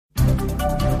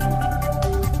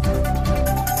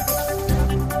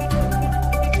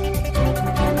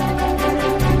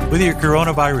With your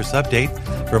coronavirus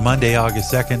update for Monday,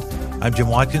 August 2nd, I'm Jim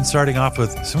Watkins. Starting off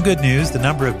with some good news. The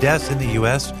number of deaths in the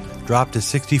U.S. dropped to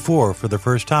 64 for the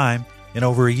first time in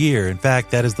over a year. In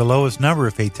fact, that is the lowest number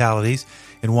of fatalities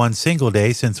in one single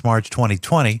day since March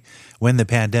 2020, when the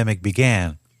pandemic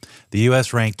began. The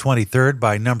U.S. ranked 23rd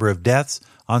by number of deaths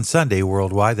on Sunday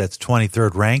worldwide. That's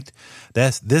 23rd ranked.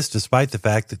 This despite the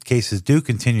fact that cases do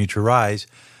continue to rise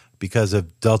because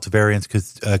of Delta variant's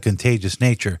contagious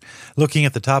nature. Looking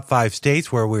at the top 5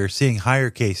 states where we're seeing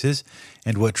higher cases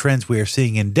and what trends we are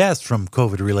seeing in deaths from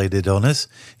COVID-related illness,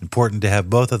 important to have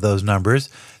both of those numbers.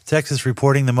 Texas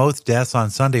reporting the most deaths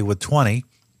on Sunday with 20.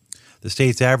 The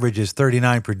state's average is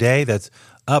 39 per day. That's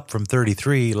up from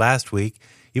 33 last week,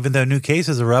 even though new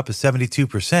cases are up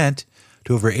 72%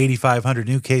 to over 8,500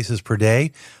 new cases per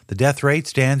day. The death rate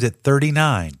stands at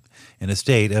 39 in a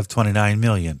state of 29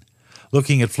 million.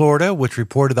 Looking at Florida, which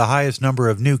reported the highest number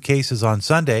of new cases on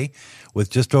Sunday with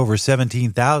just over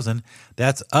 17,000,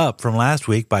 that's up from last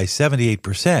week by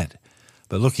 78%.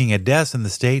 But looking at deaths in the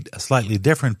state, a slightly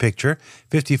different picture.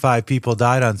 55 people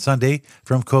died on Sunday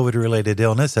from COVID-related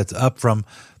illness. That's up from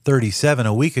 37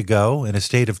 a week ago in a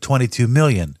state of 22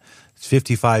 million. It's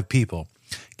 55 people.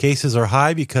 Cases are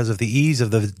high because of the ease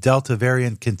of the Delta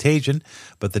variant contagion,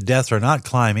 but the deaths are not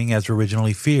climbing as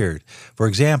originally feared. For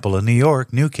example, in New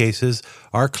York, new cases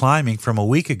are climbing from a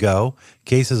week ago.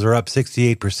 Cases are up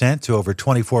 68% to over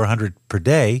 2,400 per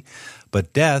day,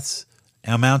 but deaths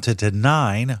amounted to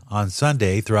 9 on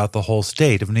Sunday throughout the whole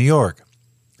state of New York.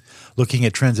 Looking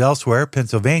at trends elsewhere,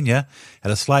 Pennsylvania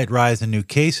had a slight rise in new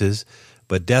cases,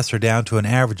 but deaths are down to an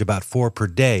average about 4 per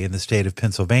day in the state of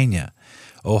Pennsylvania.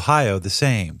 Ohio, the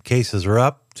same. Cases are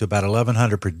up to about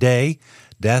 1,100 per day.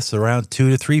 Deaths around 2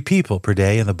 to 3 people per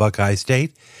day in the Buckeye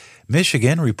State.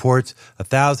 Michigan reports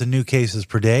 1,000 new cases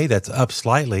per day. That's up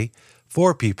slightly.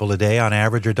 4 people a day on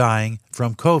average are dying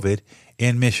from COVID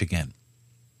in Michigan.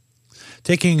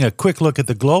 Taking a quick look at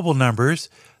the global numbers,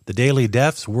 the daily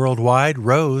deaths worldwide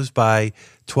rose by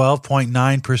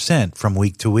 12.9% from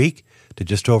week to week to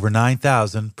just over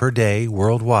 9,000 per day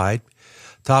worldwide.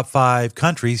 Top 5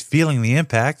 countries feeling the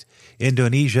impact.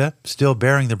 Indonesia still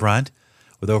bearing the brunt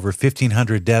with over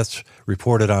 1,500 deaths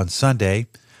reported on Sunday.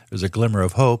 There's a glimmer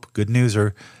of hope. Good news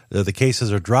are the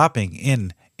cases are dropping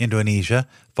in Indonesia,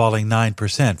 falling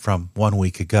 9% from 1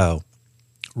 week ago.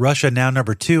 Russia now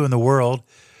number 2 in the world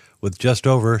with just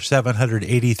over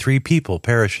 783 people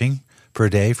perishing per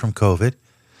day from COVID.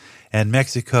 And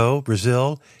Mexico,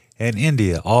 Brazil, and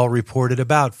India all reported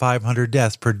about 500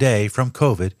 deaths per day from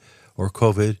COVID or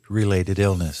COVID-related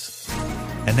illness.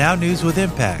 And now news with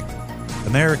impact.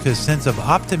 America's sense of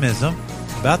optimism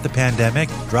about the pandemic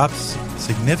drops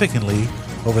significantly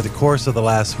over the course of the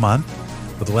last month,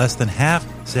 with less than half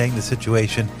saying the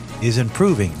situation is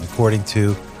improving, according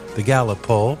to the Gallup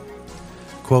poll.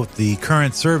 Quote, the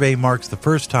current survey marks the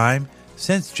first time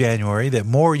since January that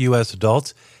more U.S.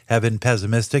 adults have been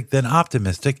pessimistic than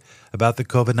optimistic about the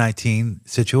COVID-19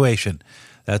 situation.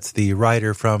 That's the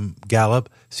writer from Gallup,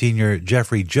 Senior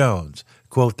Jeffrey Jones.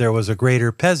 Quote, there was a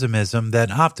greater pessimism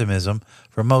than optimism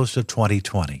for most of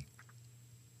 2020.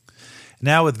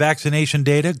 Now with vaccination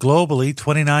data, globally,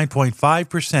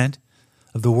 29.5%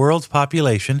 of the world's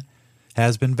population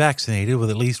has been vaccinated with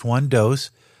at least one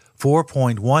dose.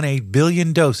 4.18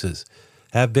 billion doses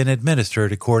have been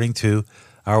administered, according to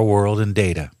Our World in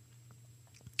Data.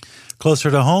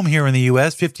 Closer to home here in the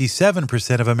U.S.,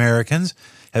 57% of Americans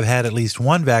have had at least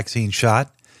one vaccine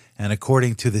shot, and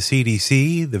according to the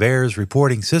CDC, the VAERS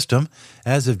reporting system,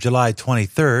 as of July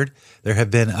 23rd, there have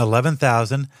been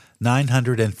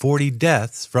 11,940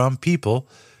 deaths from people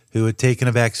who had taken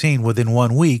a vaccine within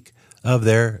 1 week of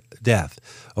their death.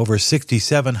 Over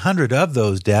 6,700 of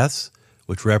those deaths,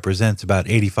 which represents about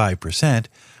 85%,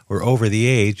 were over the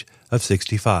age of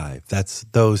 65. That's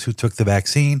those who took the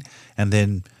vaccine and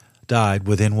then died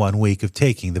within 1 week of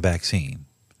taking the vaccine.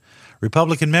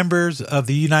 Republican members of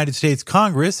the United States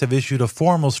Congress have issued a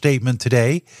formal statement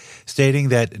today stating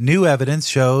that new evidence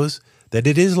shows that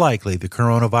it is likely the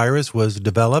coronavirus was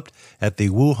developed at the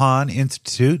Wuhan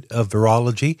Institute of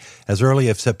Virology as early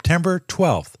as September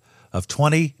 12th of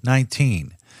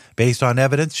 2019. Based on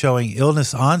evidence showing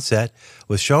illness onset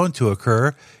was shown to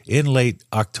occur in late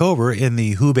October in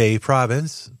the Hubei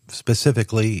province,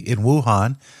 specifically in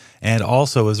Wuhan, and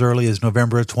also as early as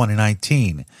November of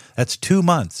 2019. That's 2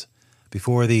 months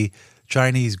before the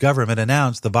Chinese government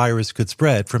announced the virus could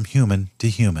spread from human to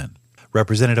human.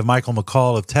 Representative Michael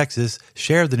McCall of Texas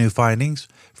shared the new findings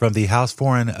from the House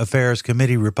Foreign Affairs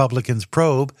Committee Republicans'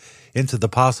 probe into the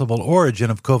possible origin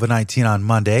of COVID-19 on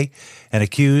Monday and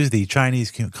accused the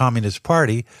Chinese Communist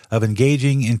Party of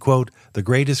engaging in, quote, the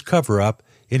greatest cover-up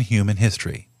in human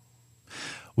history.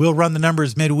 We'll run the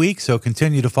numbers midweek, so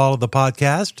continue to follow the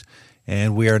podcast.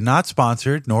 And we are not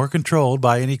sponsored nor controlled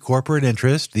by any corporate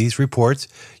interest. These reports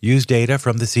use data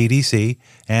from the CDC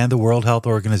and the World Health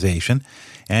Organization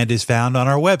and is found on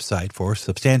our website for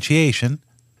substantiation.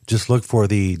 Just look for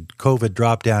the COVID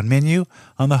drop-down menu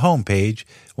on the homepage.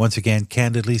 Once again,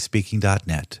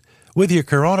 candidlyspeaking.net. With your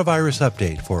coronavirus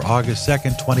update for August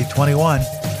 2nd, 2021,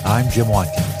 I'm Jim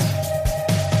Watkins.